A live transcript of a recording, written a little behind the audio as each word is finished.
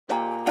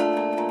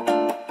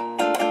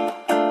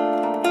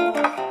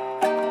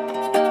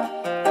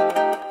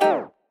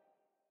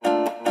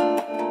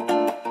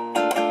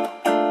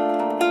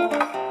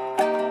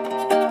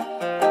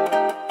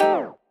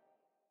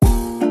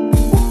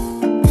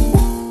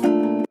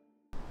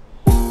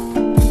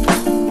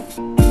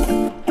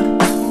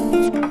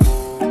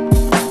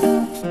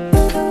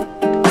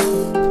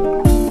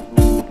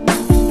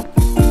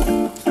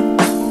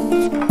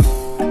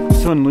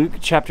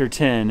chapter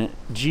 10,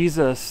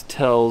 Jesus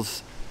tells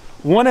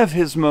one of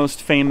his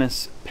most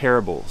famous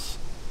parables.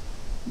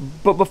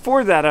 But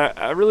before that,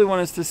 I really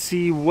want us to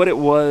see what it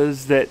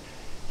was that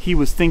he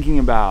was thinking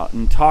about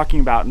and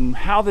talking about and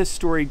how this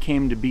story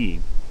came to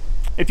be.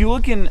 If you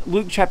look in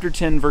Luke chapter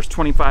 10, verse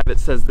 25, it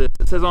says this.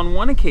 It says, "On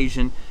one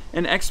occasion,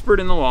 an expert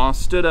in the law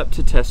stood up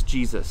to test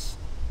Jesus.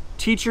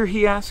 'Teacher,'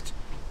 he asked,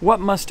 'what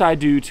must I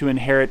do to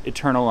inherit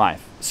eternal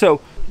life?'"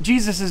 So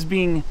Jesus is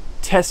being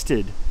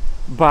tested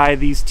by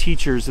these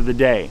teachers of the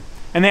day.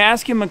 And they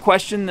ask him a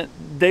question that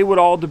they would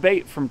all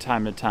debate from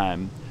time to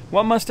time.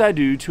 What must I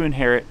do to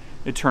inherit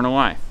eternal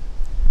life?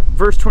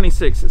 Verse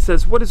 26, it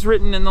says, "What is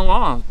written in the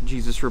law?"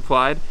 Jesus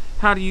replied.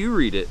 "How do you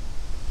read it?"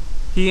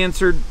 He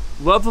answered,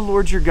 "Love the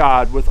Lord your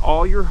God with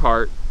all your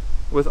heart,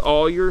 with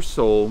all your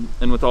soul,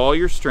 and with all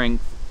your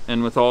strength,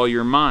 and with all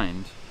your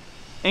mind.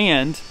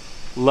 And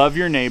love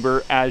your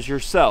neighbor as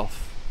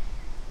yourself."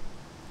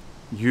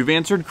 "You've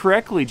answered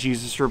correctly,"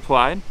 Jesus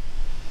replied.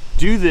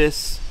 "Do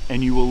this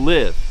and you will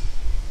live."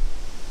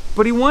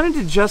 But he wanted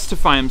to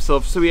justify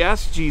himself, so he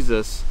asked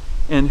Jesus,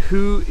 "And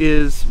who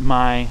is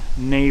my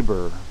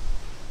neighbor?"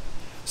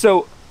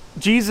 So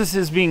Jesus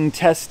is being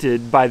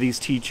tested by these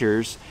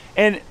teachers,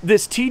 and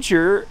this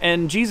teacher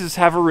and Jesus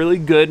have a really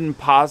good and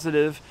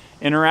positive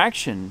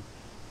interaction.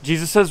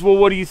 Jesus says, "Well,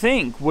 what do you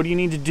think? What do you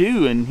need to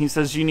do?" And he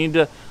says, "You need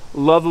to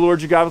love the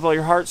Lord your God with all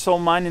your heart, soul,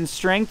 mind, and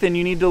strength, and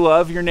you need to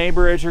love your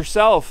neighbor as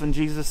yourself." And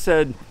Jesus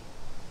said,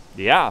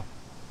 "Yeah,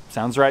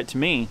 sounds right to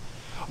me."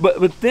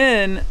 But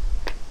then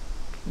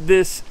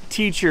this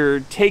teacher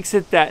takes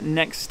it that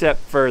next step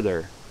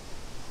further.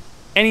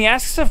 And he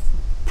asks a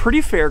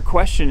pretty fair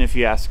question, if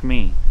you ask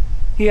me.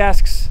 He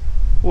asks,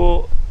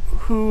 well,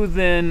 who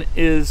then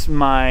is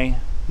my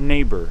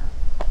neighbor?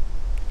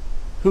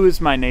 Who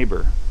is my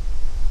neighbor?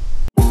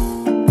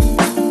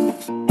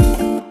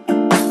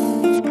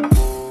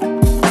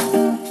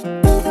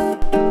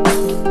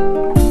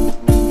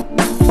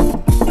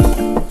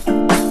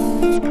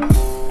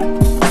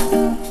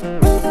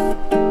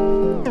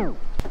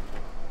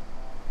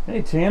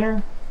 Hey,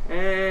 Tanner.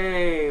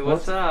 Hey,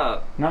 what's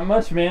up? Not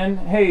much, man.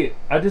 Hey,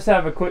 I just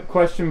have a quick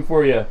question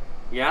for you.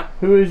 Yeah?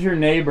 Who is your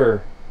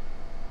neighbor?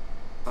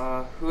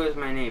 Who is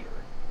my neighbor?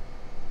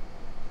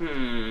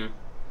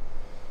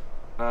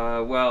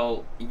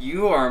 Well,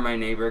 you are my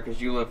neighbor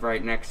because you live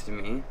right next to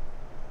me.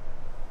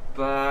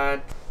 But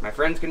my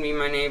friends can be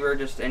my neighbor,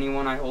 just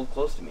anyone I hold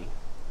close to me.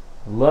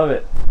 Love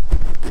it.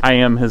 I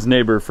am his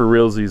neighbor for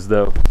realsies,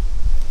 though.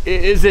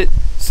 Is it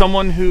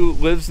someone who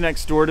lives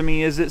next door to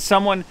me? Is it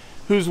someone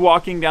who's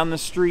walking down the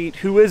street?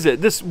 Who is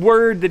it? This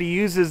word that he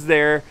uses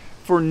there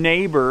for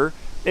neighbor,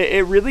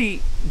 it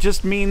really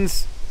just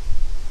means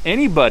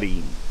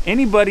anybody.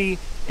 Anybody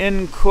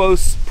in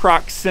close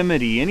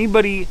proximity.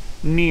 Anybody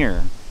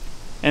near.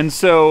 And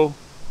so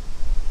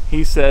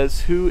he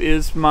says, who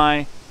is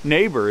my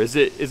neighbor? Is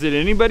it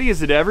anybody?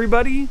 Is it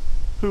everybody?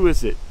 Who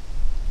is it?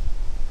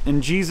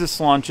 And Jesus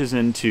launches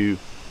into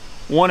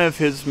one of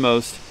his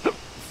most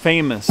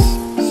famous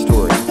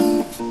stories.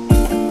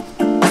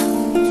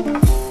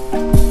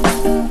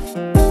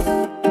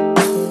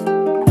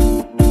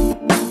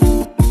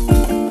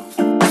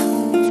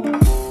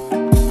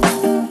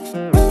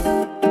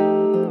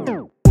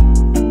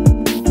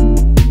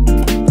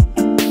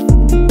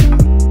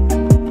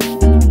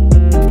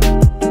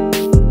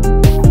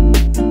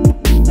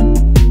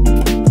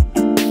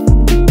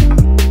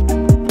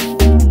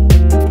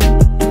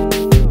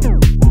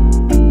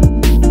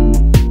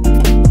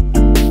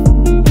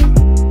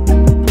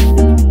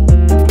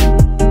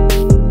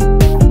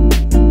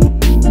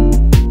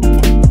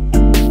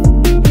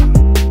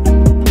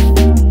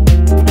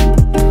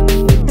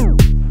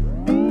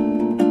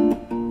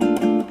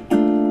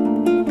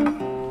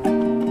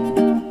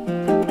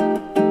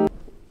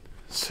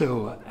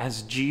 So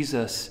as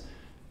Jesus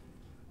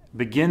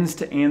begins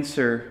to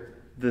answer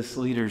this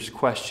leader's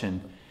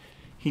question,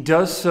 he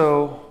does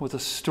so with a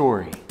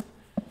story.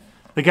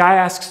 The guy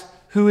asks,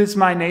 "Who is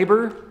my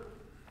neighbor?"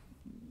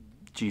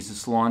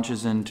 Jesus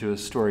launches into a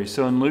story.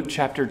 So in Luke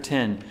chapter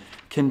 10,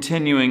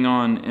 continuing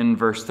on in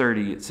verse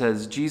 30, it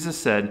says, Jesus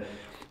said,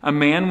 "A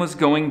man was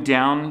going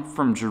down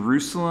from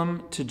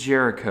Jerusalem to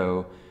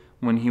Jericho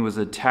when he was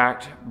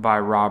attacked by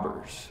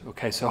robbers."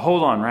 Okay, so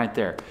hold on right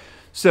there.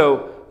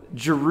 So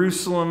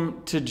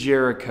Jerusalem to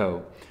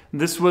Jericho.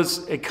 This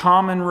was a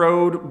common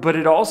road, but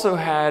it also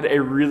had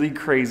a really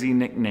crazy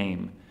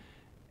nickname.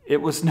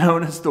 It was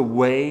known as the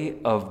Way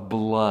of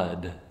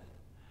Blood.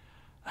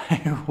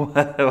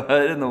 What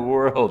in the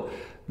world?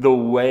 The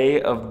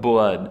Way of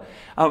Blood.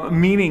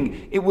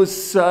 Meaning it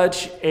was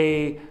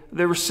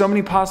there were so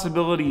many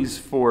possibilities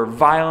for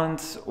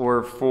violence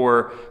or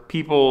for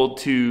people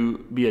to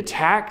be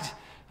attacked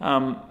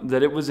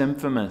that it was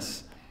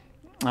infamous.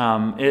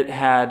 It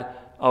had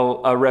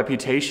a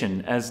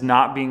reputation as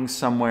not being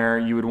somewhere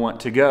you would want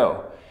to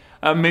go.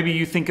 Maybe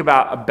you think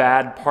about a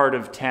bad part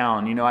of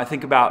town. You know, I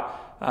think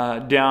about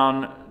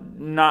down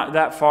not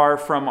that far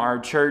from our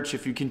church.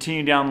 If you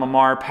continue down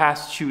Lamar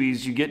past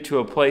Chewy's, you get to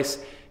a place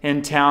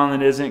in town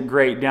that isn't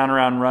great, down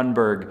around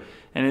Runberg.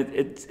 and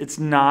it's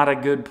not a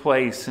good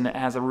place, and it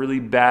has a really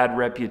bad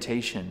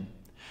reputation.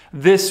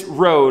 This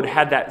road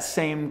had that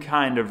same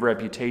kind of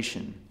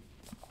reputation.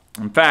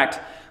 In fact,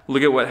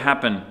 look at what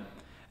happened.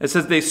 It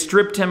says they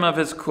stripped him of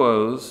his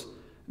clothes,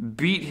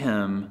 beat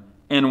him,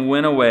 and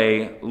went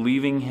away,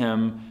 leaving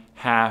him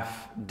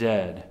half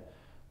dead.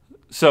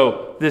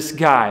 So this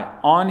guy,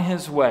 on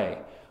his way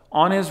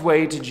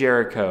to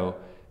Jericho,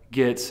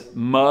 gets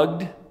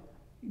mugged,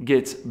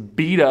 gets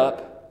beat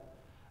up.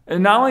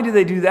 And not only do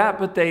they do that,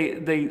 but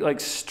they like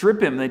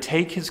strip him. They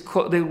take his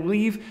clothes. They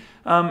leave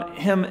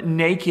him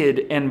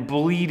naked and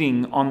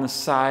bleeding on the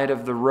side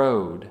of the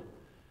road.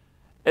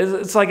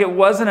 It's like it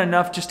wasn't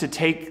enough just to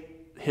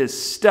take his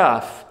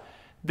stuff.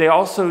 They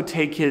also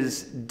take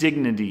his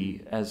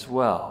dignity as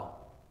well.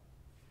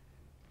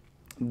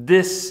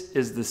 This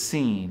is the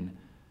scene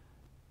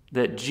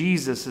that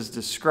Jesus is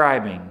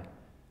describing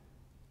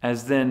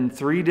as then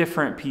 3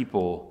 different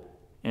people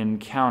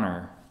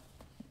encounter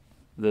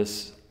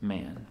this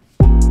man.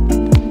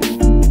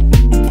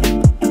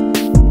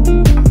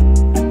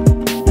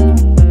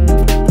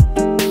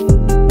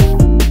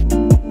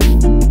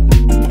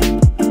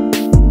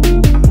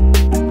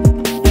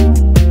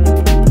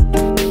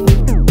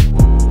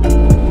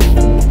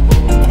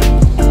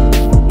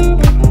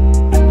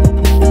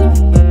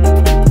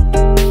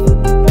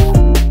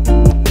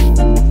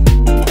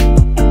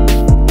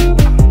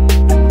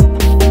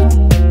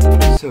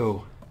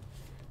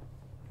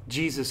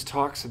 Jesus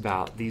talks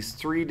about these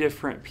 3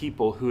 different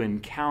people who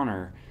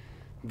encounter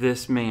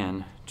this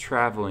man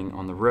traveling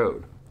on the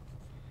road.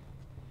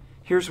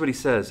 Here's what he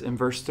says in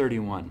verse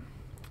 31.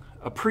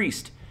 A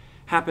priest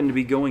happened to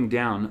be going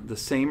down the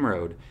same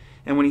road,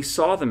 and when he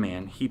saw the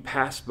man, he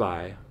passed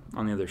by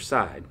on the other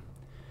side.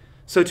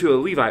 So to a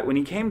Levite, when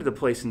he came to the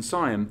place and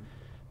saw him,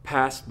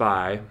 passed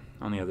by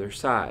on the other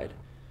side.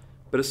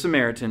 But a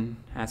Samaritan,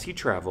 as he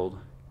traveled,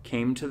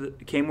 came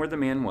where the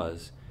man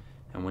was,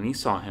 and when he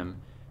saw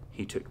him,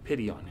 he took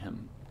pity on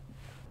him.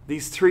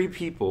 These 3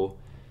 people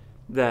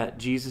that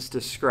Jesus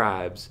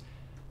describes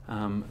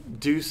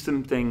do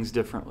some things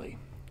differently.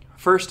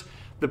 First,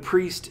 the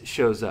priest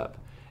shows up.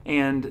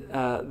 And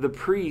the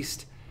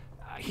priest,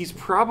 he's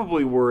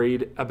probably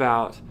worried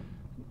about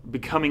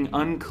becoming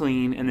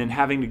unclean and then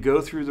having to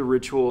go through the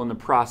ritual and the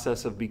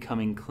process of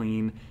becoming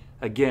clean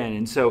again.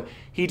 And so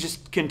he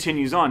just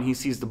continues on. He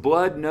sees the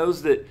blood,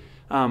 knows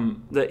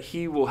that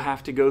he will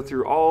have to go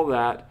through all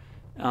that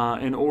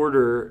in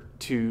order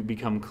to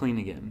become clean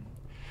again.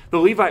 The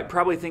Levite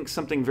probably thinks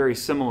something very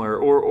similar,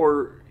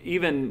 or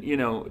even,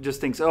 just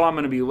thinks, oh, I'm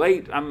going to be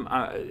late.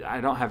 I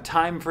don't have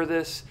time for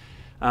this.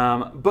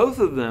 Both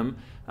of them,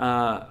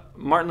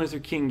 Martin Luther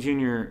King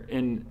Jr.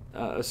 in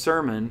a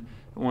sermon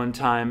one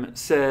time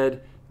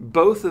said,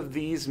 both of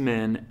these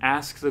men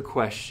ask the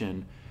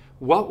question,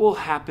 what will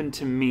happen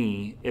to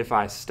me if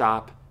I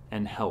stop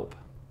and help?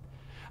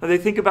 They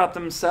think about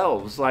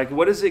themselves, like,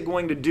 what is it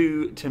going to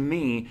do to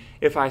me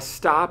if I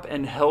stop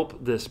and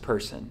help this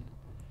person?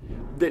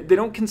 They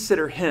don't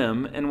consider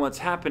him and what's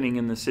happening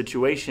in the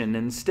situation.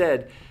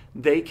 Instead,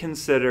 they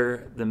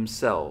consider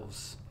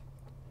themselves.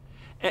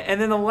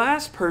 And then the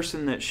last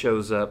person that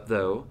shows up,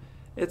 though,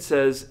 it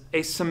says,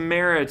 a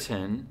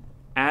Samaritan,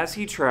 as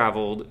he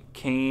traveled,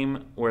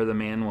 came where the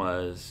man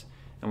was,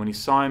 and when he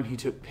saw him, he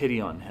took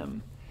pity on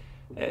him.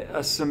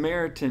 A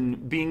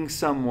Samaritan being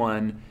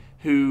someone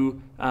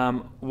who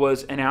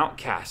was an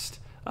outcast.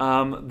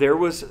 There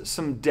was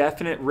some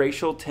definite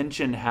racial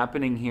tension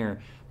happening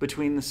here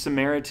between the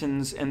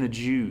Samaritans and the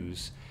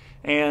Jews.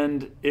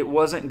 And it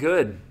wasn't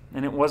good,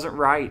 and it wasn't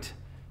right.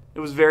 It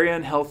was very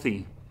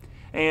unhealthy.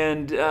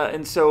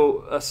 And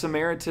so a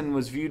Samaritan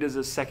was viewed as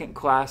a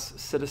second-class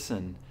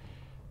citizen.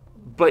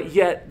 But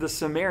yet the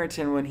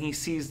Samaritan, when he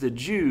sees the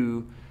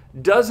Jew,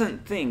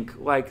 doesn't think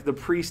like the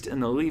priest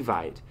and the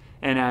Levite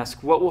and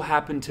ask, what will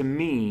happen to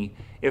me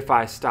if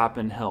I stop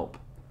and help?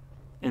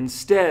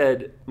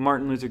 Instead,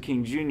 Martin Luther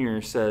King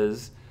Jr.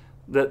 says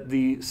that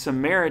the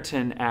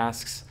Samaritan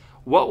asks,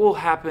 what will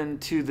happen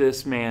to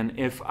this man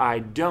if I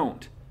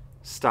don't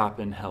stop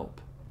and help?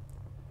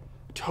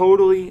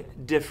 Totally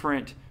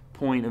different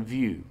point of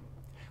view.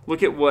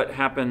 Look at what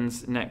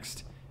happens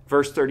next.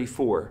 Verse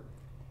 34.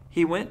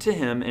 He went to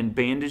him and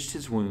bandaged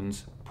his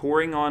wounds,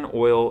 pouring on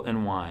oil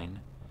and wine.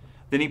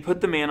 Then he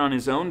put the man on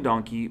his own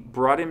donkey,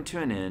 brought him to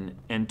an inn,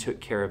 and took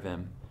care of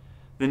him.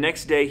 The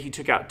next day he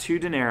took out 2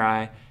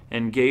 denarii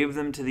and gave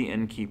them to the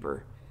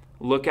innkeeper.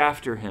 Look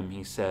after him,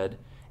 he said,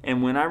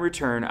 and when I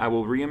return, I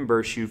will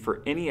reimburse you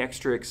for any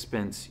extra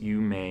expense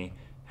you may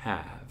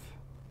have.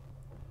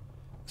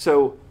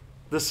 So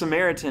the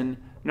Samaritan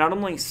not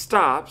only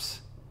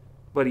stops,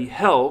 but he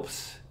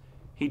helps.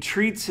 He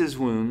treats his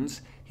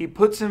wounds. He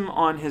puts him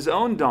on his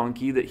own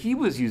donkey that he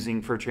was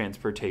using for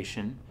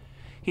transportation.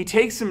 He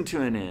takes him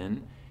to an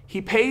inn.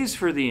 He pays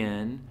for the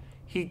inn.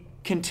 He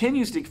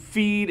continues to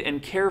feed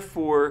and care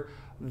for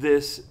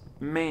this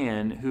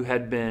man who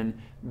had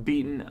been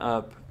beaten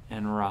up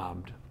and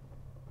robbed.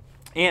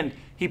 And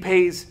he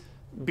pays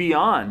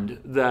beyond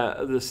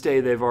the stay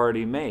they've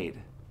already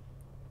made.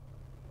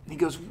 He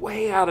goes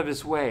way out of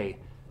his way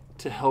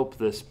to help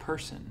this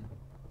person.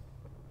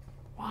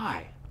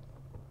 Why?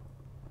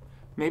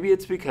 Maybe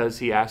it's because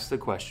he asked the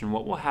question,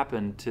 what will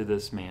happen to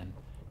this man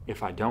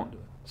if I don't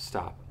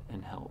stop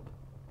and help?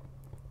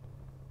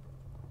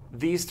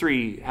 These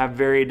three have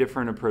very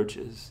different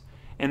approaches,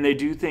 and they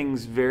do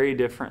things very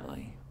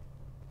differently.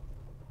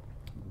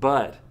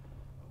 But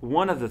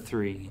one of the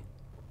three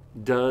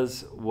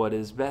does what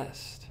is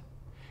best.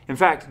 In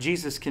fact,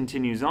 Jesus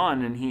continues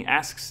on and he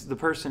asks the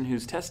person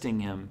who's testing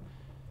him,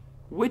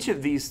 which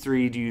of these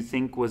three do you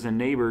think was a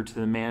neighbor to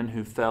the man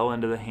who fell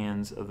into the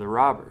hands of the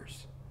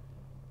robbers?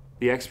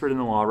 The expert in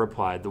the law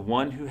replied, the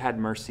one who had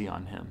mercy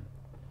on him.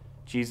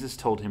 Jesus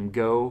told him,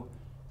 go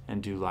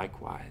and do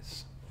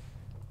likewise.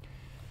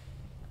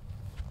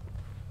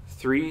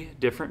 Three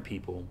different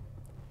people,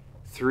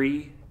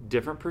 three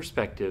different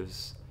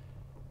perspectives,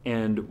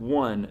 and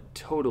one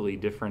totally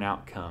different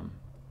outcome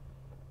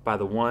by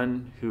the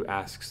one who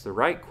asks the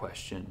right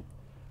question,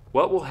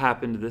 what will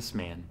happen to this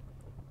man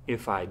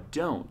if I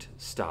don't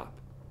stop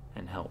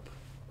and help?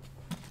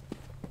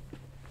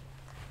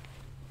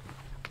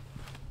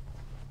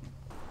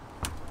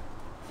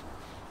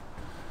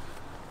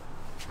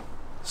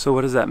 So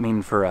what does that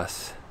mean for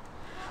us?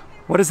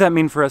 What does that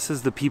mean for us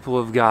as the people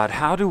of God?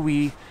 How do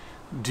we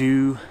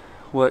do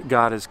what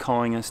God is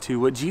calling us to,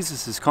 what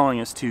Jesus is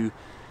calling us to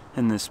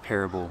in this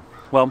parable?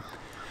 Well,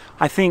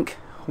 I think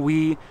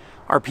we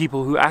are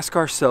people who ask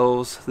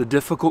ourselves the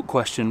difficult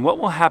question, what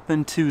will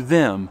happen to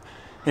them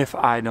if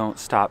I don't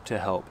stop to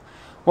help?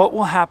 What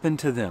will happen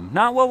to them?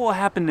 Not what will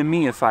happen to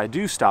me if I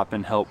do stop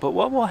and help, but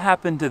what will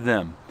happen to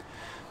them?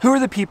 Who are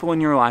the people in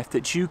your life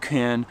that you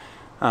can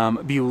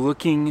be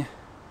looking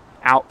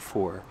out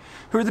for?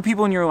 Who are the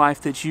people in your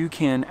life that you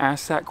can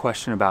ask that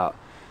question about?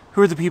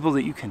 Who are the people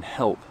that you can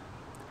help?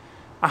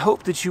 I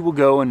hope that you will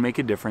go and make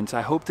a difference.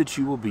 I hope that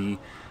you will be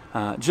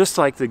just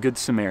like the Good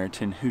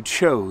Samaritan who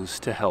chose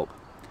to help.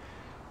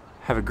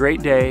 Have a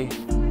great day,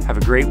 have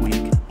a great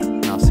week,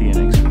 and I'll see you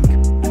next week.